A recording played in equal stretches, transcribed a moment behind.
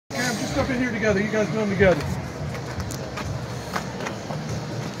step in here together. You guys do them together.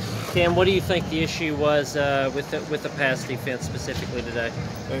 Cam, what do you think the issue was with the pass defense specifically today? I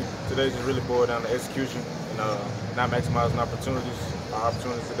think today just really boiled down to execution and not maximizing our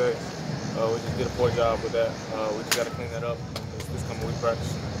opportunities today. We just did a poor job with that. We just got to clean that up this coming week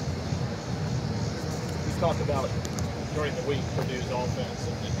practice. He's talked about during the week Purdue's offense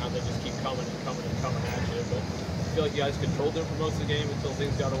and how they just keep coming and coming and coming at you. But I feel like you guys controlled them for most of the game until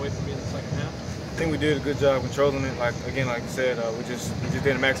things got away from you in the second half. I think we did a good job controlling it. Like you said, we just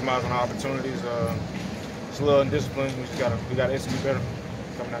didn't maximize on our opportunities. It's a little undisciplined. We got to execute better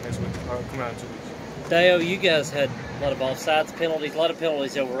coming out next week. Coming out in 2 weeks. Dale, you guys had a lot of offsides penalties, a lot of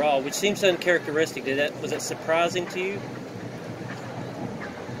penalties overall, which seems uncharacteristic. Was it surprising to you?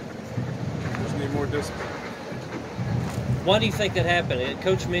 Just need more discipline. Why do you think that happened?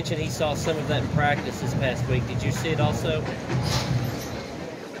 Coach mentioned he saw some of that in practice this past week. Did you see it also? Got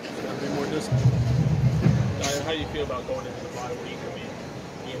to be more discipline. How do you feel about going into the bye week? I mean,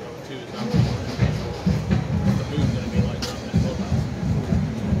 2 is not what the move's going to be like around that clubhouse.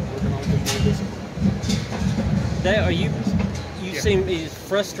 Working on getting more discipline. Dale, you seem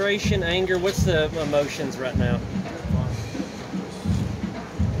frustration, anger. What's the emotions right now?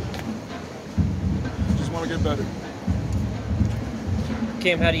 Just want to get better.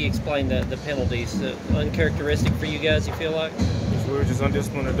 Cam, how do you explain the penalties? Uncharacteristic for you guys, you feel like? We were just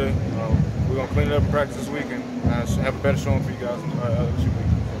undisciplined today. We're going to clean it up in practice this week and have a better showing for you guys this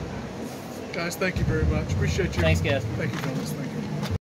week. Guys, thank you very much. Appreciate you. Thanks, guys. Thank you, fellas. Thank you.